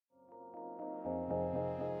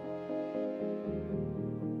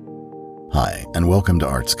Hi, and welcome to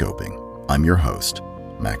Artscoping. I'm your host,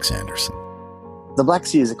 Max Anderson. The Black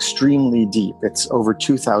Sea is extremely deep. It's over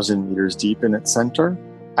 2,000 meters deep in its center.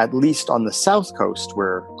 At least on the south coast,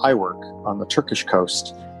 where I work, on the Turkish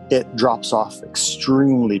coast, it drops off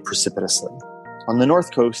extremely precipitously. On the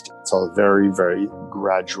north coast, it's a very, very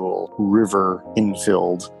gradual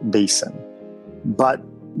river-infilled basin. But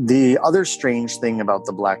the other strange thing about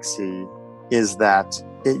the Black Sea is that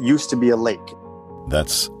it used to be a lake.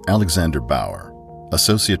 That's Alexander Bauer,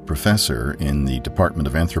 Associate Professor in the Department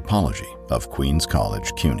of Anthropology of Queens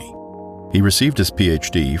College, CUNY. He received his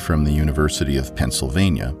PhD from the University of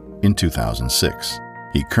Pennsylvania in 2006.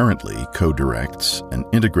 He currently co-directs an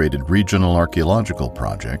integrated regional archaeological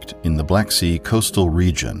project in the Black Sea coastal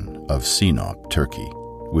region of Sinop, Turkey,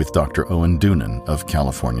 with Dr. Owen Doonan of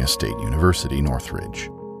California State University,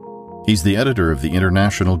 Northridge. He's the editor of the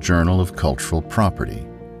International Journal of Cultural Property,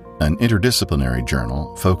 an interdisciplinary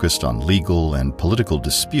journal focused on legal and political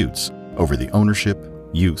disputes over the ownership,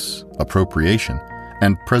 use, appropriation,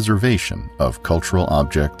 and preservation of cultural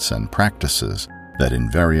objects and practices that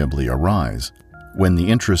invariably arise when the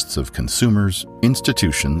interests of consumers,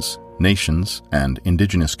 institutions, nations, and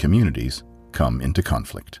indigenous communities come into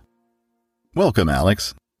conflict. Welcome,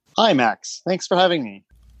 Alex. Hi, Max. Thanks for having me.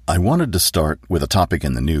 I wanted to start with a topic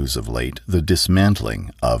in the news of late, the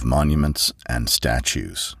dismantling of monuments and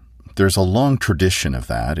statues. There's a long tradition of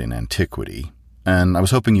that in antiquity, and I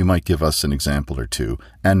was hoping you might give us an example or two,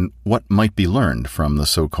 and what might be learned from the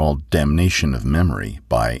so-called damnation of memory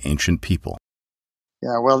by ancient people.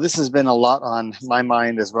 Yeah, well, this has been a lot on my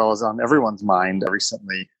mind as well as on everyone's mind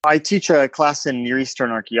recently. I teach a class in Near Eastern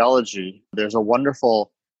archaeology. There's a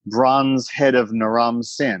wonderful bronze head of Naram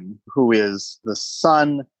Sin, who is the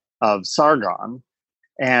son of Sargon,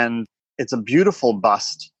 and it's a beautiful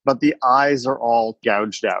bust, but the eyes are all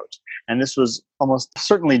gouged out. And this was almost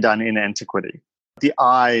certainly done in antiquity. The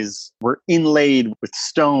eyes were inlaid with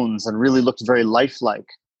stones and really looked very lifelike,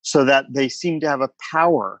 so that they seem to have a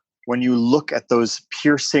power when you look at those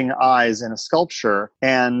piercing eyes in a sculpture.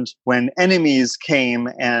 And when enemies came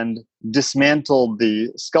and dismantled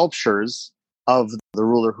the sculptures of the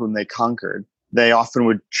ruler whom they conquered, they often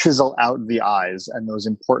would chisel out the eyes and those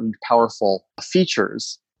important, powerful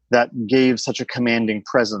features that gave such a commanding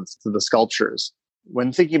presence to the sculptures.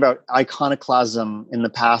 When thinking about iconoclasm in the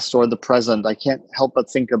past or the present, I can't help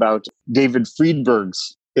but think about David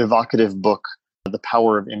Friedberg's evocative book, The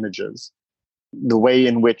Power of Images, the way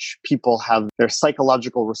in which people have their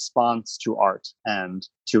psychological response to art and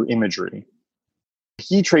to imagery.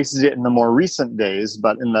 He traces it in the more recent days,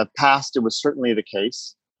 but in the past, it was certainly the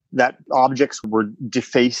case that objects were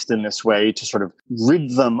defaced in this way to sort of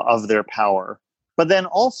rid them of their power. But then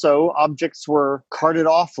also objects were carted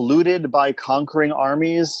off, looted by conquering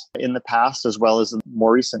armies in the past as well as in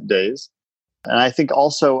more recent days. And I think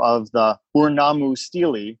also of the Ur-Nammu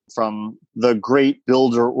stele from the great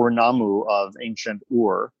builder Ur-Nammu of ancient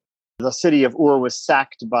Ur. The city of Ur was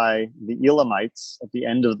sacked by the Elamites at the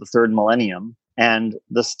end of the 3rd millennium. And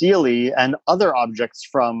the stele and other objects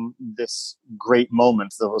from this great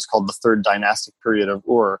moment that was called the 3rd dynastic period of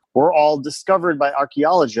Ur were all discovered by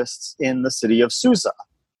archaeologists in the city of Susa,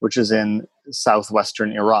 which is in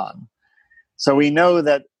southwestern Iran. So we know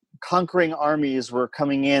that conquering armies were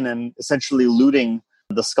coming in and essentially looting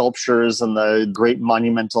the sculptures and the great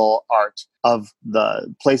monumental art of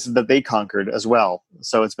the places that they conquered as well.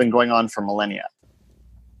 So it's been going on for millennia.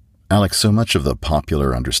 Alex, so much of the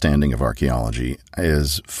popular understanding of archaeology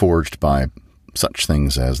is forged by such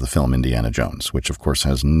things as the film Indiana Jones, which of course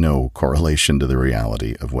has no correlation to the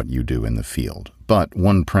reality of what you do in the field. But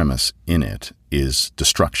one premise in it is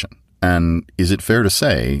destruction. And is it fair to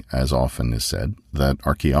say, as often is said, that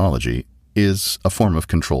archaeology is a form of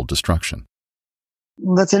controlled destruction?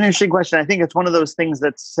 That's an interesting question. I think it's one of those things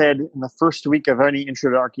that's said in the first week of any intro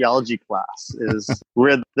to archaeology class is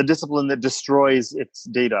we're the discipline that destroys its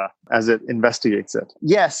data as it investigates it.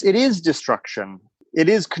 Yes, it is destruction. It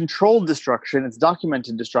is controlled destruction. It's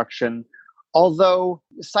documented destruction, although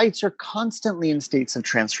sites are constantly in states of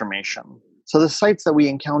transformation. So the sites that we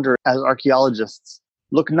encounter as archaeologists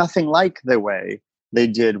look nothing like the way they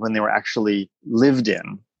did when they were actually lived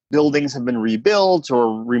in. Buildings have been rebuilt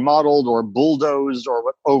or remodeled or bulldozed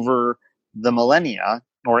or over the millennia,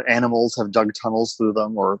 or animals have dug tunnels through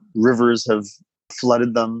them, or rivers have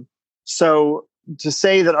flooded them. So to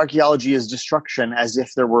say that archaeology is destruction as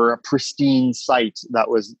if there were a pristine site that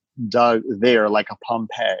was dug there like a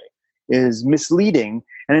Pompeii is misleading.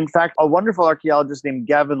 And in fact, a wonderful archaeologist named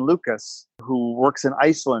Gavin Lucas, who works in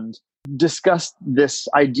Iceland, discussed this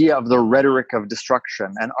idea of the rhetoric of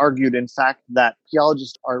destruction and argued, in fact, that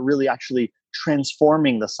archaeologists are really actually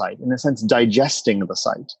transforming the site, in a sense, digesting the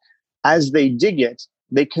site. As they dig it,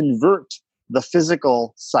 they convert the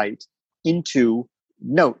physical site into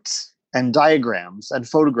notes and diagrams and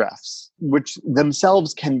photographs, which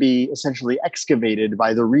themselves can be essentially excavated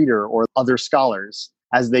by the reader or other scholars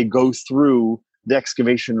as they go through the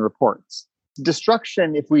excavation reports.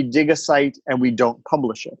 Destruction if we dig a site and we don't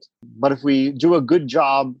publish it. But if we do a good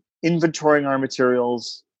job inventorying our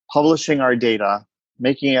materials, publishing our data,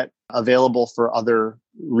 making it available for other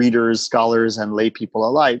readers, scholars, and lay people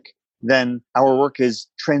alike, then our work is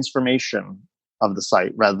transformation of the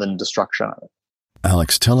site rather than destruction of it.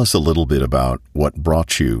 Alex, tell us a little bit about what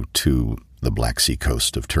brought you to the Black Sea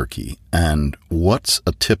coast of Turkey, and what's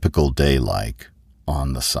a typical day like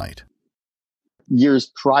on the site?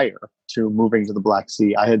 Years prior to moving to the Black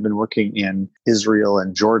Sea, I had been working in Israel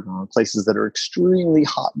and Jordan, places that are extremely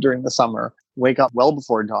hot during the summer. Wake up well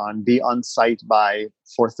before dawn, be on site by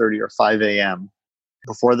 4:30 or 5 a.m.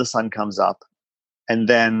 before the sun comes up. And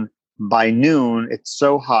then by noon, it's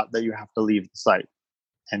so hot that you have to leave the site.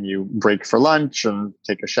 And you break for lunch and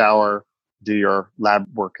take a shower, do your lab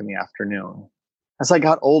work in the afternoon. As I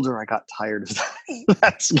got older, I got tired of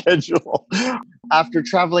that schedule. After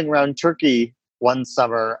traveling around Turkey one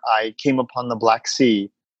summer, I came upon the Black Sea,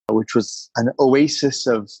 which was an oasis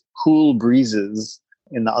of cool breezes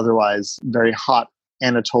in the otherwise very hot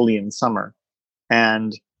Anatolian summer.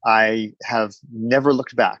 And I have never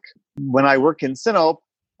looked back. When I work in Sinop,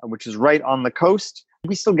 which is right on the coast,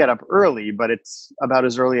 we still get up early, but it's about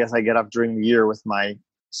as early as I get up during the year with my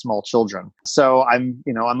small children. So I'm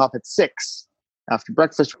up at 6. After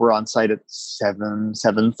breakfast, we're on site at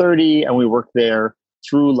 7:30, and we work there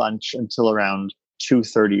through lunch until around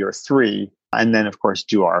 2:30 or 3. And then, of course,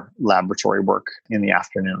 do our laboratory work in the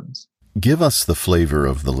afternoons. Give us the flavor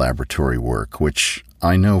of the laboratory work, which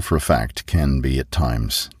I know for a fact can be at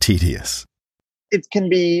times tedious. It can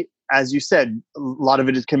be, as you said, a lot of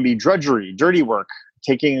it can be drudgery, dirty work,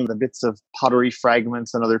 taking the bits of pottery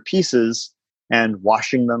fragments and other pieces and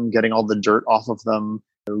washing them, getting all the dirt off of them,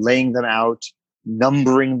 laying them out,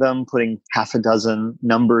 numbering them, putting half a dozen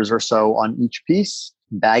numbers or so on each piece,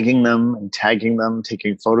 bagging them and tagging them,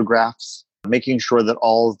 taking photographs, making sure that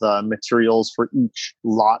all the materials for each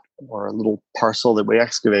lot or a little parcel that we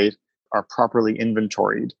excavate are properly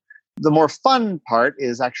inventoried. The more fun part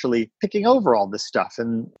is actually picking over all this stuff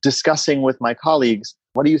and discussing with my colleagues,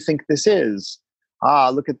 what do you think this is?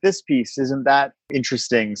 Look at this piece. Isn't that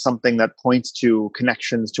interesting? Something that points to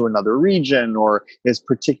connections to another region or is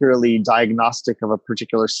particularly diagnostic of a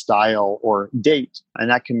particular style or date. And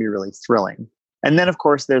that can be really thrilling. And then, of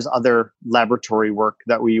course, there's other laboratory work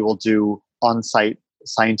that we will do on-site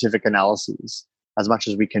scientific analyses as much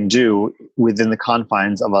as we can do within the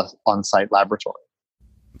confines of an on-site laboratory.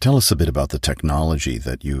 Tell us a bit about the technology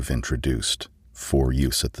that you've introduced for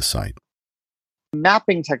use at the site.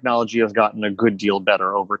 Mapping technology has gotten a good deal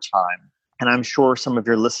better over time. And I'm sure some of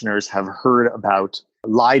your listeners have heard about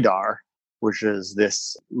LiDAR, which is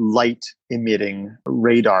this light emitting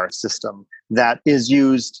radar system that is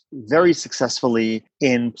used very successfully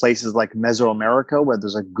in places like Mesoamerica, where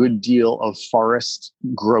there's a good deal of forest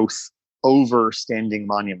growth over standing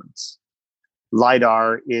monuments.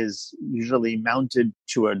 LiDAR is usually mounted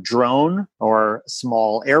to a drone or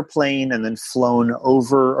small airplane and then flown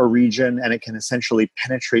over a region, and it can essentially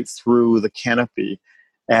penetrate through the canopy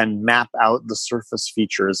and map out the surface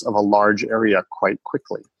features of a large area quite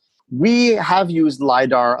quickly. We have used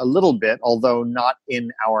LiDAR a little bit, although not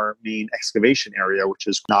in our main excavation area, which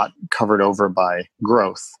is not covered over by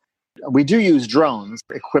growth. We do use drones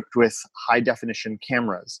equipped with high-definition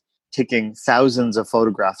cameras, taking thousands of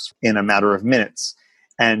photographs in a matter of minutes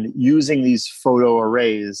and using these photo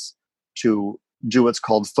arrays to do what's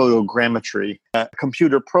called photogrammetry. A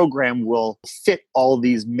computer program will fit all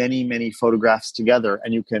these many, many photographs together,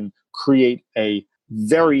 and you can create a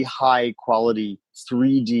very high quality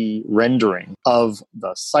 3D rendering of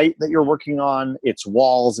the site that you're working on, its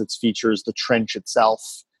walls, its features, the trench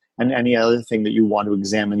itself, and any other thing that you want to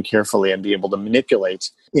examine carefully and be able to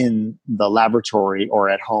manipulate in the laboratory or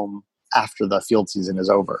at home after the field season is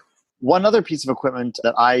over. One other piece of equipment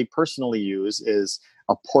that I personally use is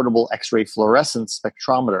a portable X-ray fluorescence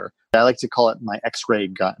spectrometer. I like to call it my X-ray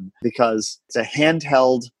gun because it's a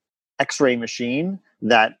handheld X-ray machine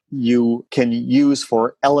that you can use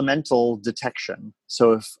for elemental detection.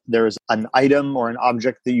 So if there's an item or an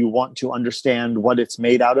object that you want to understand what it's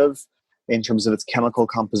made out of in terms of its chemical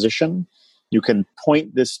composition, you can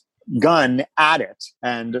point this gun at it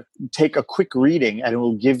and take a quick reading, and it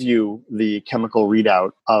will give you the chemical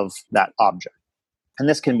readout of that object. And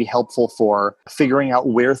this can be helpful for figuring out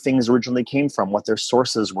where things originally came from, what their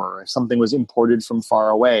sources were. If something was imported from far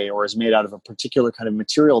away or is made out of a particular kind of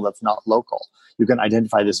material that's not local, you can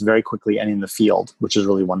identify this very quickly and in the field, which is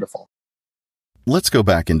really wonderful. Let's go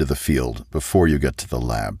back into the field before you get to the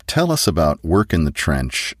lab. Tell us about work in the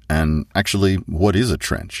trench, and actually, what is a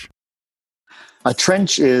trench? A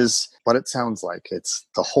trench is what it sounds like. It's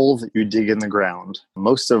the hole that you dig in the ground.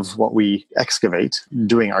 Most of what we excavate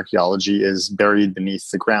doing archaeology is buried beneath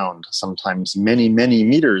the ground, sometimes many, many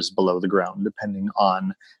meters below the ground, depending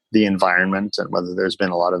on the environment and whether there's been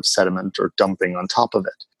a lot of sediment or dumping on top of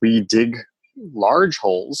it. We dig large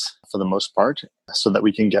holes for the most part so that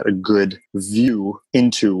we can get a good view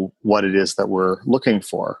into what it is that we're looking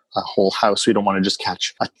for. A whole house, we don't want to just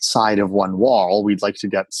catch a side of one wall. We'd like to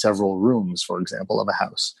get several rooms, for example, of a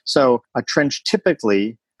house. So a trench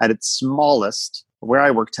typically at its smallest, where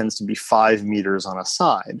I work, tends to be 5 meters on a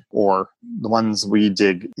side, or the ones we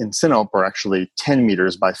dig in Sinop are actually 10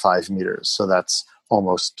 meters by 5 meters. So that's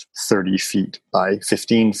almost 30 feet by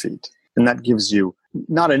 15 feet. And that gives you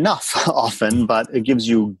not enough often, but it gives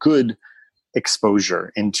you good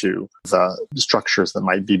exposure into the structures that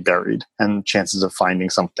might be buried and chances of finding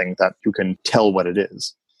something that you can tell what it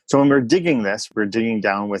is. So when we're digging this, we're digging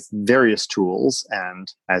down with various tools.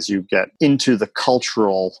 And as you get into the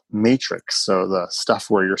cultural matrix, so the stuff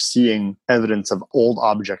where you're seeing evidence of old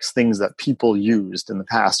objects, things that people used in the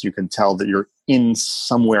past, you can tell that you're in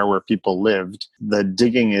somewhere where people lived. The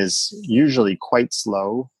digging is usually quite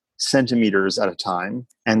slow, centimeters at a time,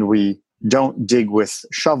 and we don't dig with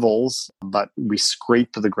shovels, but we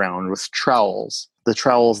scrape the ground with trowels. The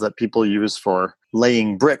trowels that people use for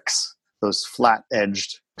laying bricks, those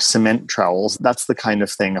flat-edged cement trowels, that's the kind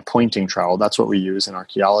of thing, a pointing trowel, that's what we use in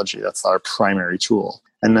archaeology. That's our primary tool.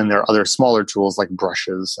 And then there are other smaller tools like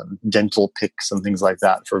brushes and dental picks and things like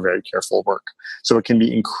that for very careful work. So it can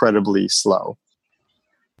be incredibly slow.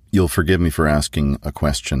 You'll forgive me for asking a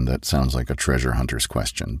question that sounds like a treasure hunter's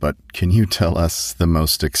question, but can you tell us the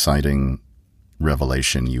most exciting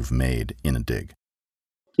revelation you've made in a dig?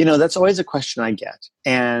 You know, that's always a question I get.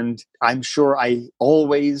 And I'm sure I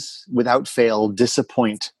always, without fail,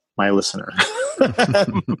 disappoint my listener.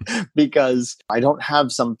 Because I don't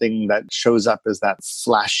have something that shows up as that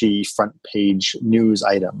flashy front page news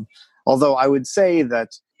item. Although I would say that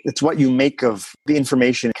it's what you make of the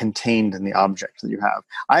information contained in the object that you have.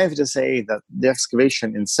 I have to say that the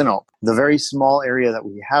excavation in Sinop, the very small area that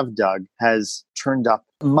we have dug, has turned up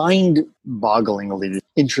mind-bogglingly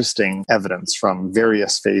interesting evidence from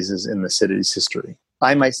various phases in the city's history.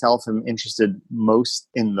 I myself am interested most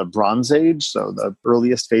in the Bronze Age, so the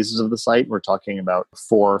earliest phases of the site. We're talking about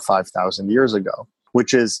 4,000 or 5,000 years ago,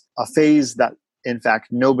 which is a phase that, in fact,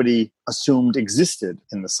 nobody assumed existed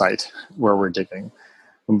in the site where we're digging.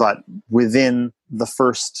 But within the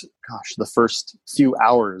first few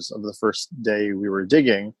hours of the first day we were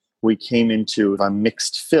digging, we came into a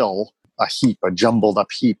mixed fill, a jumbled up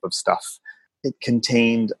heap of stuff. It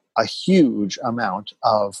contained a huge amount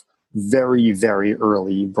of very, very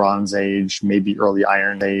early Bronze Age, maybe early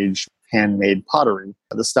Iron Age, handmade pottery.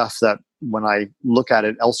 The stuff that when I look at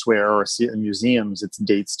it elsewhere or see it in museums, it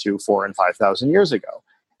dates to 4,000 and 5,000 years ago.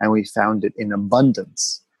 And we found it in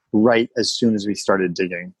abundance right as soon as we started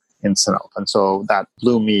digging in Sinop. And so that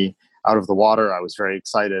blew me out of the water. I was very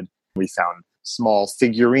excited. We found small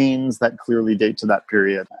figurines that clearly date to that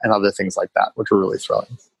period and other things like that, which were really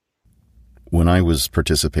thrilling. When I was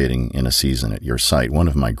participating in a season at your site, one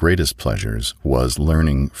of my greatest pleasures was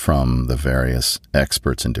learning from the various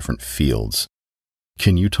experts in different fields.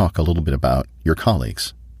 Can you talk a little bit about your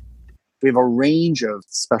colleagues? We have a range of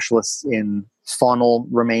specialists in faunal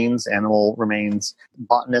remains, animal remains,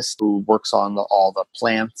 botanist who works on all the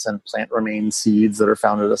plants and plant remains seeds that are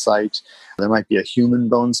found at a site. There might be a human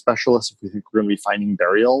bone specialist if we think we're going to be finding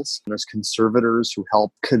burials. There's conservators who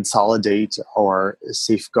help consolidate or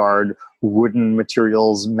safeguard wooden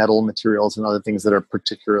materials, metal materials, and other things that are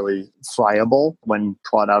particularly friable when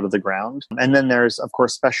brought out of the ground. And then there's, of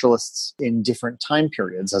course, specialists in different time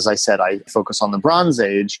periods. As I said, I focus on the Bronze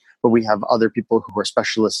Age, but we have other people who are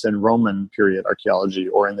specialists in Roman period archaeology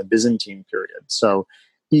or in the Byzantine period. So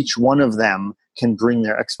each one of them can bring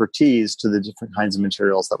their expertise to the different kinds of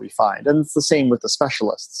materials that we find. And it's the same with the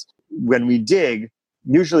specialists. When we dig,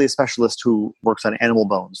 usually a specialist who works on animal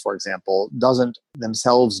bones, for example, doesn't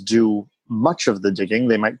themselves do much of the digging.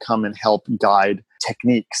 They might come and help guide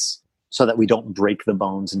techniques so that we don't break the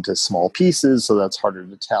bones into small pieces, so that's harder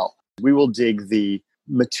to tell. We will dig the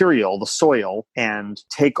material, the soil, and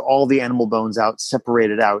take all the animal bones out,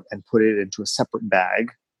 separate it out, and put it into a separate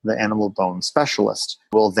bag. The animal bone specialist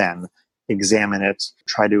will then examine it,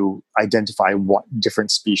 try to identify what different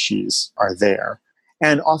species are there.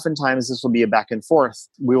 And oftentimes this will be a back and forth.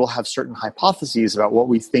 We will have certain hypotheses about what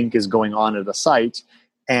we think is going on at a site,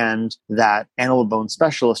 and that animal bone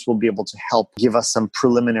specialist will be able to help give us some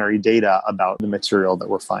preliminary data about the material that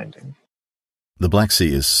we're finding. The Black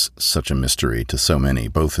Sea is such a mystery to so many,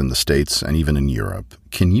 both in the States and even in Europe.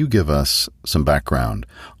 Can you give us some background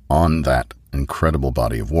on that incredible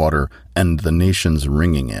body of water and the nations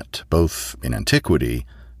ringing it, both in antiquity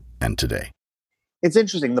and today? It's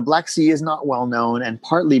interesting. The Black Sea is not well known, and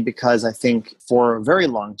partly because I think for a very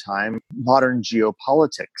long time, modern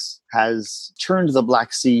geopolitics has turned the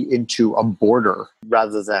Black Sea into a border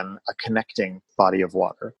rather than a connecting body of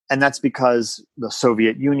water. And that's because the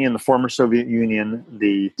Soviet Union, the former Soviet Union,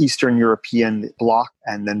 the Eastern European bloc,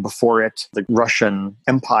 and then before it, the Russian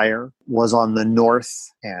Empire was on the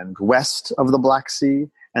north and west of the Black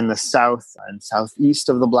Sea. And the south and southeast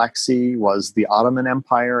of the Black Sea was the Ottoman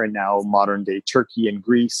Empire, and now modern-day Turkey and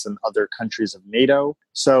Greece and other countries of NATO.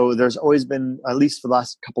 So there's always been, at least for the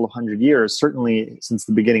last couple of hundred years, certainly since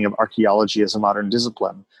the beginning of archaeology as a modern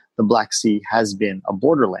discipline, the Black Sea has been a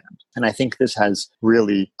borderland. And I think this has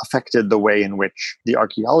really affected the way in which the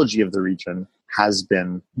archaeology of the region has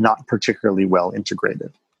been not particularly well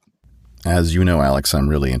integrated. As you know, Alex, I'm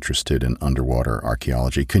really interested in underwater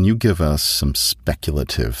archaeology. Can you give us some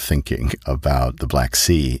speculative thinking about the Black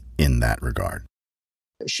Sea in that regard?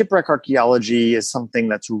 Shipwreck archaeology is something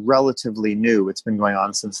that's relatively new. It's been going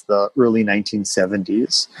on since the early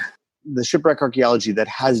 1970s. The shipwreck archaeology that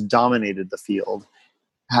has dominated the field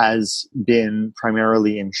has been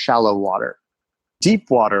primarily in shallow water.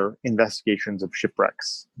 Deep water investigations of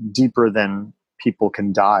shipwrecks, deeper than people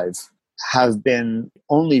can dive, have been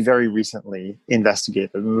only very recently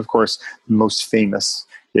investigated. And of course, the most famous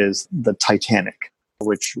is the Titanic,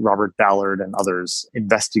 which Robert Ballard and others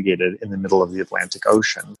investigated in the middle of the Atlantic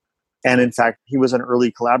Ocean. And in fact, he was an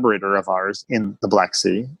early collaborator of ours in the Black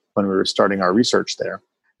Sea when we were starting our research there.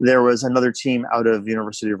 There was another team out of the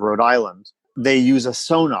University of Rhode Island. They use a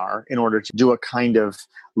sonar in order to do a kind of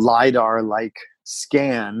LiDAR-like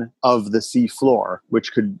scan of the sea floor,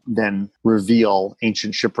 which could then reveal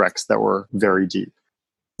ancient shipwrecks that were very deep.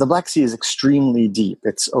 The Black Sea is extremely deep.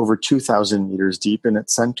 It's over 2,000 meters deep in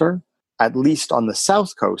its center. At least on the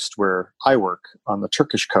south coast, where I work, on the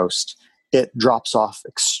Turkish coast, it drops off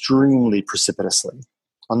extremely precipitously.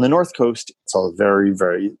 On the north coast, it's a very,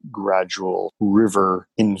 very gradual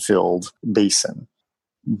river-infilled basin.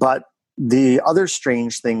 But the other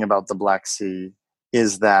strange thing about the Black Sea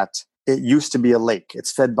is that it used to be a lake.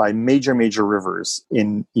 It's fed by major, major rivers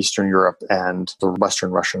in Eastern Europe and the Western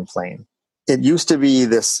Russian plain. It used to be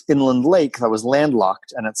this inland lake that was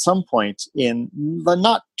landlocked, and at some point in the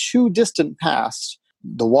not too distant past,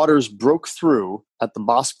 the waters broke through at the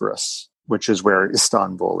Bosporus, which is where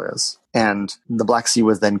Istanbul is. And the Black Sea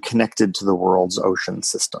was then connected to the world's ocean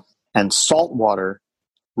system. And salt water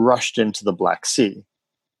rushed into the Black Sea.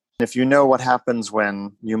 If you know what happens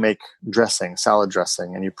when you make dressing, salad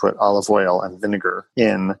dressing, and you put olive oil and vinegar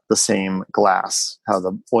in the same glass, how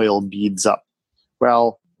the oil beads up.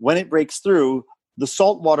 Well, when it breaks through, the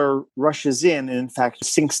salt water rushes in and in fact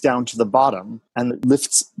sinks down to the bottom and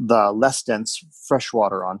lifts the less dense fresh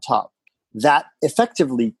water on top. That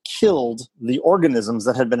effectively killed the organisms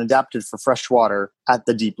that had been adapted for fresh water at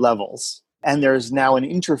the deep levels. And there's now an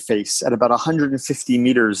interface at about 150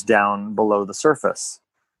 meters down below the surface,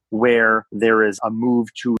 where there is a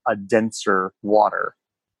move to a denser water.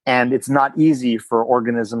 And it's not easy for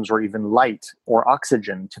organisms or even light or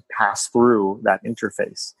oxygen to pass through that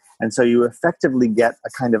interface. And so you effectively get a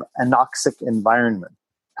kind of anoxic environment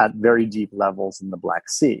at very deep levels in the Black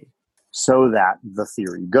Sea. So that the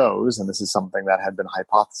theory goes, and this is something that had been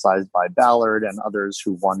hypothesized by Ballard and others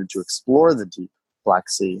who wanted to explore the deep Black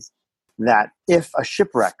Sea, that if a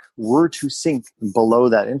shipwreck were to sink below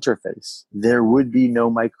that interface, there would be no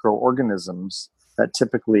microorganisms that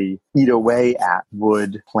typically eat away at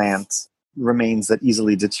wood, plants, remains that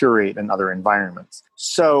easily deteriorate in other environments.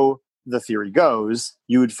 So the theory goes,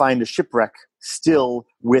 you would find a shipwreck still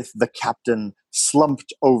with the captain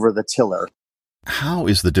slumped over the tiller. How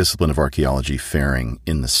is the discipline of archaeology faring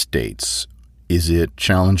in the States? Is it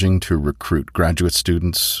challenging to recruit graduate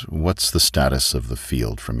students? What's the status of the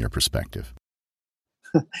field from your perspective?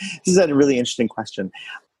 This is a really interesting question,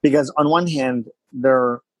 because on one hand, there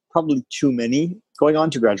are probably too many going on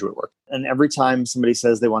to graduate work. And every time somebody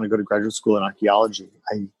says they want to go to graduate school in archaeology,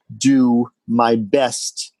 I do my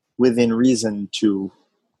best within reason to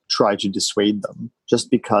try to dissuade them, just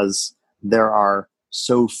because there are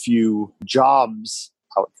so few jobs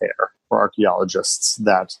out there for archaeologists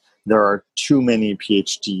that there are too many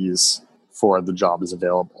PhDs before the job is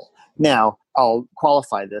available. Now, I'll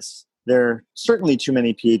qualify this. There are certainly too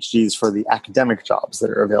many PhDs for the academic jobs that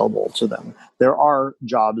are available to them. There are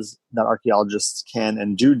jobs that archaeologists can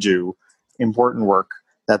and do important work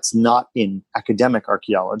that's not in academic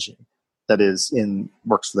archaeology, that is in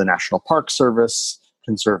works for the National Park Service,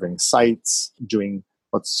 conserving sites, doing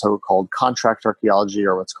what's so-called contract archaeology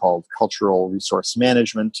or what's called cultural resource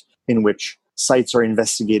management, in which sites are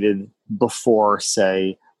investigated before,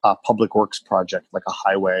 say, a public works project like a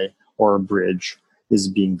highway or a bridge is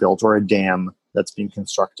being built or a dam that's being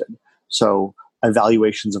constructed. So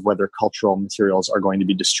evaluations of whether cultural materials are going to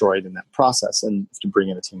be destroyed in that process, and to bring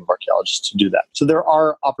in a team of archaeologists to do that. So there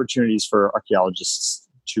are opportunities for archaeologists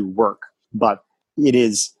to work, but it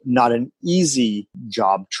is not an easy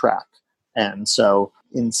job track. And so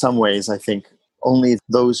in some ways, I think only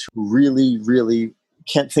those who really, really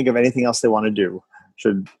can't think of anything else they want to do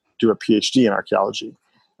should do a PhD in archaeology.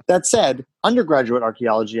 That said, undergraduate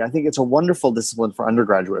archaeology, I think it's a wonderful discipline for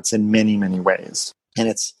undergraduates in many, many ways. And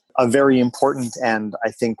it's a very important and I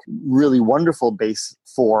think really wonderful base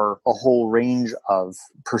for a whole range of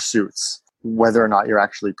pursuits, whether or not you're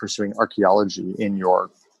actually pursuing archaeology in your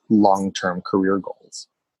long-term career goals.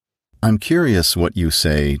 I'm curious what you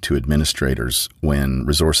say to administrators when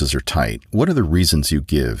resources are tight. What are the reasons you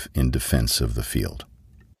give in defense of the field?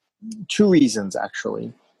 Two reasons,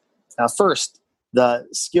 actually. First, the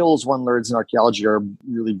skills one learns in archaeology are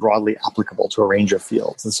really broadly applicable to a range of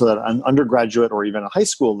fields. And so that an undergraduate or even a high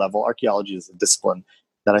school level, archaeology is a discipline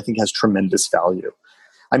that I think has tremendous value.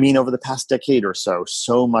 I mean, over the past decade or so,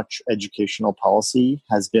 so much educational policy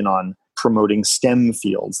has been on promoting STEM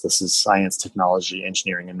fields. This is science, technology,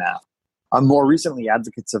 engineering, and math. More recently,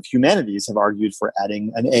 advocates of humanities have argued for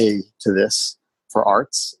adding an A to this for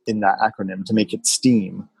arts in that acronym to make it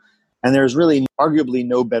STEAM. And there's really arguably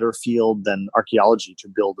no better field than archaeology to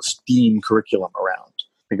build a STEAM curriculum around,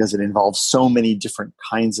 because it involves so many different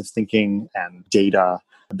kinds of thinking and data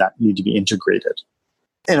that need to be integrated.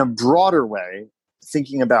 In a broader way,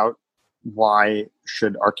 thinking about why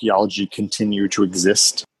should archaeology continue to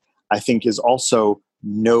exist, I think is also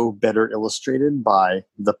no better illustrated by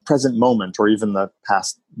the present moment or even the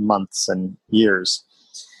past months and years.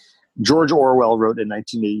 George Orwell wrote in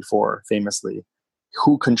 1984 famously,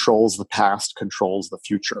 "Who controls the past controls the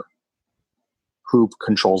future. Who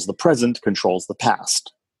controls the present controls the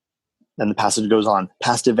past." And the passage goes on,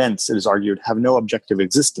 "Past events, it is argued, have no objective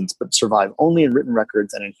existence, but survive only in written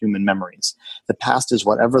records and in human memories. The past is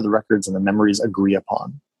whatever the records and the memories agree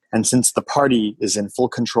upon. And since the party is in full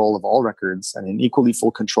control of all records and in equally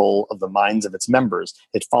full control of the minds of its members,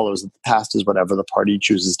 it follows that the past is whatever the party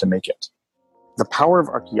chooses to make it." The power of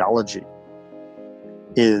archaeology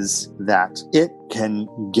is that it can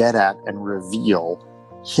get at and reveal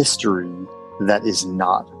history that is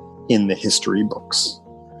not in the history books.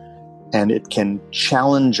 And it can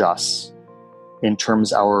challenge us in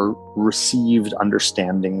terms of our received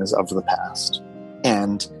understandings of the past.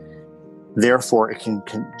 And therefore, it can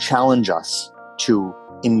challenge us to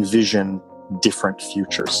envision different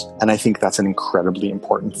futures. And I think that's an incredibly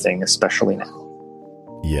important thing, especially now.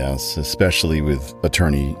 Yes, especially with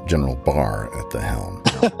Attorney General Bauer at the helm.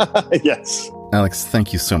 Yes. Alex,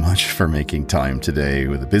 thank you so much for making time today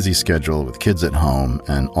with a busy schedule, with kids at home,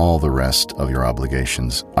 and all the rest of your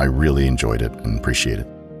obligations. I really enjoyed it and appreciate it.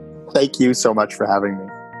 Thank you so much for having me.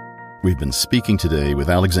 We've been speaking today with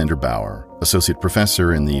Alexander Bauer, Associate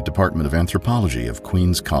Professor in the Department of Anthropology of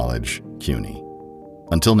Queen's College, CUNY.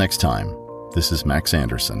 Until next time, this is Max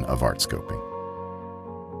Anderson of Artscoping.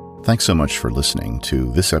 Thanks so much for listening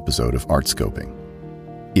to this episode of Artscoping.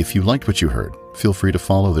 If you liked what you heard, feel free to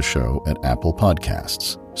follow the show at Apple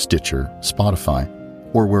Podcasts, Stitcher, Spotify,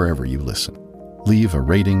 or wherever you listen. Leave a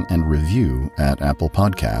rating and review at Apple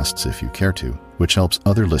Podcasts if you care to, which helps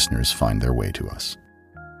other listeners find their way to us.